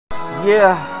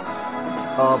Yeah.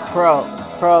 Pro.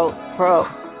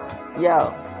 Yo.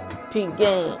 P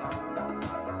game.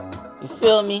 You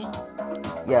feel me?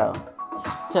 Yo.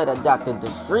 Tell the doctor to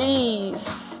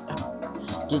freeze.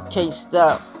 Get cased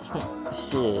up.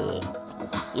 Shit.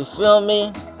 You feel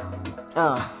me?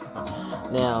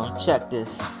 Now check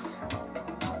this.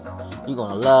 You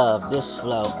gonna love this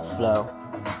flow.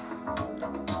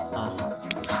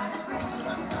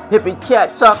 Hippie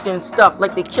cat talking stuff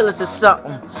like they kill us or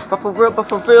something. But for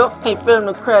real, ain't feeling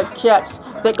the crack cats.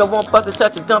 Think I won't bust a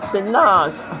touch of dumping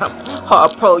Nas.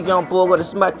 Hard pro, young boy, gonna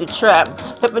smack the trap.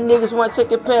 If a niggas want to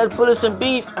take it past bullets and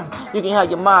beef, you can have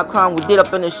your mind calm, we did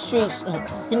up in the streets.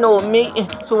 You know me,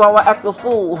 so why I act a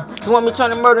fool? You want me trying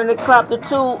to murder and they clap the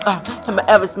two? I'm an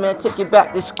Evans man, take you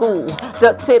back to school.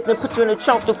 Duct tape and put you in the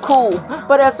trunk to cool.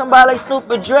 But that's somebody like Snoop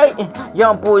and Dre.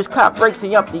 Young boys cop breaks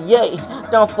and up the yay.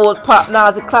 Dumb fools pop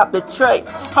Nas and clap the tray.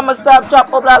 I'ma stop,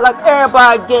 drop, up like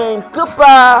everybody game.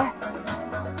 Goodbye.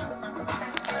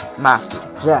 Michael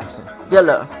Jackson,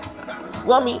 Dilla.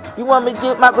 You want me to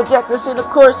get Michael Jackson in the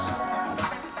course?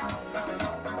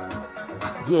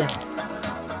 Yeah.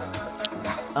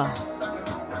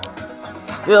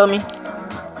 Feel me?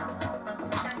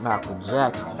 Michael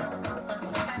Jackson.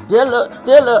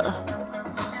 Dilla.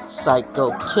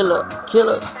 Psycho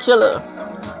killer.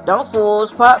 Don't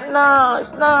fools pop Nas.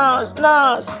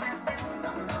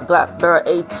 Blackberry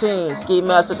 18. Ski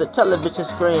mask at the television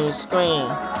screen.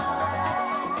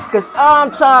 Cause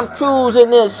I'm Tom Cruise in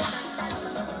this.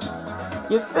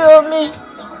 You feel me?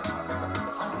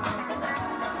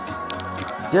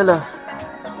 Dilla.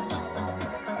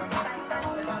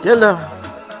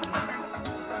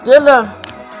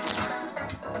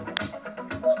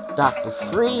 Dr.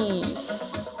 Freeze.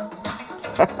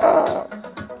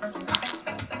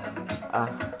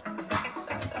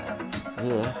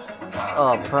 Yeah.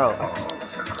 Oh, bro.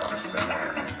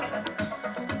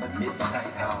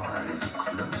 Midnight hour is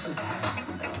close at hand.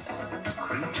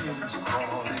 Creatures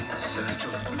crawl in search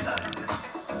of blood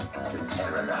to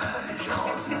terrorize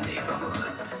your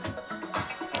neighborhood.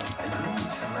 And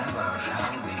whosoever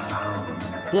shall be found,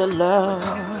 Dilla.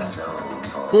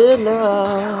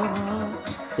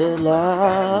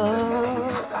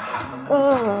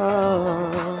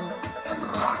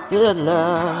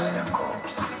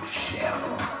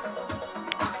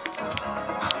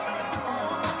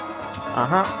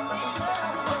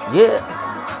 Yeah.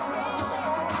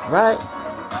 Right.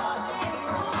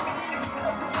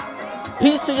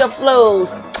 Peace to your flows.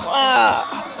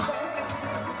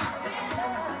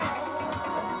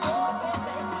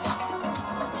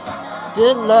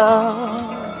 Dilla.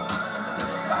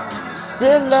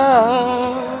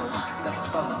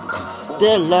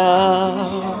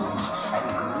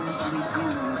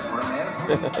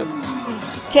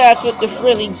 Cats with the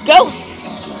friendly ghosts.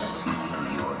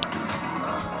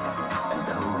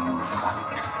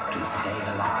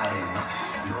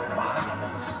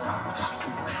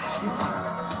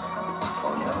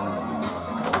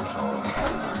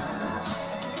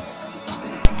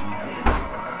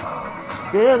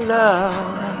 Dilla.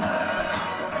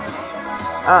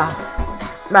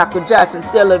 Michael Jackson,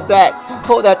 Dilla back.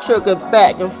 Hold that trigger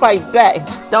back and fight back.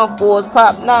 Dumb fools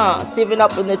pop Nas, saving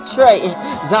up in the tray.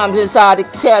 Zombies inside the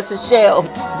castle shell.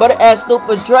 Butter ass Snoop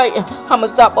and Dre. I'ma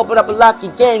stop, open up and lock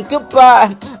your game.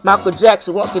 Goodbye. Michael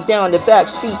Jackson walking down the back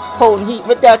street, holding heat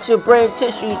without your brain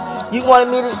tissues. You wanted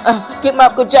me to get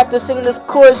Michael Jackson singing this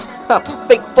chorus?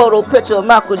 Fake photo picture of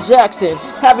Michael Jackson.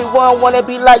 Everyone wanna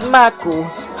be like Michael.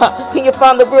 Can you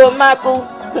find the real Michael?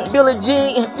 Billie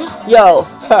Jean? Yo,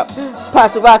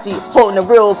 Paparazzi holding the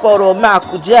real photo of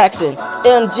Michael Jackson.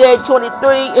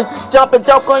 MJ23 jumping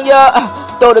dunk on ya.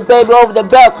 Throw the baby over the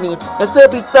balcony and still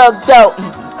be thugged out.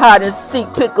 Hide and seek,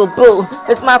 pickaboo.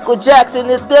 It's Michael Jackson,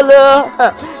 it's Dilla.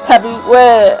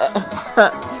 Everywhere.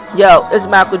 Yo, it's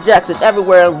Michael Jackson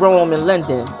everywhere in Rome and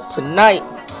London tonight.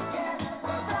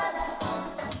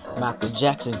 Michael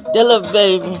Jackson, Dilla,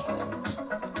 baby.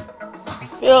 You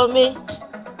feel me?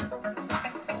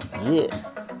 Yeah.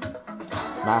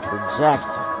 Michael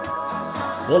Jackson.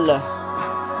 Dilla.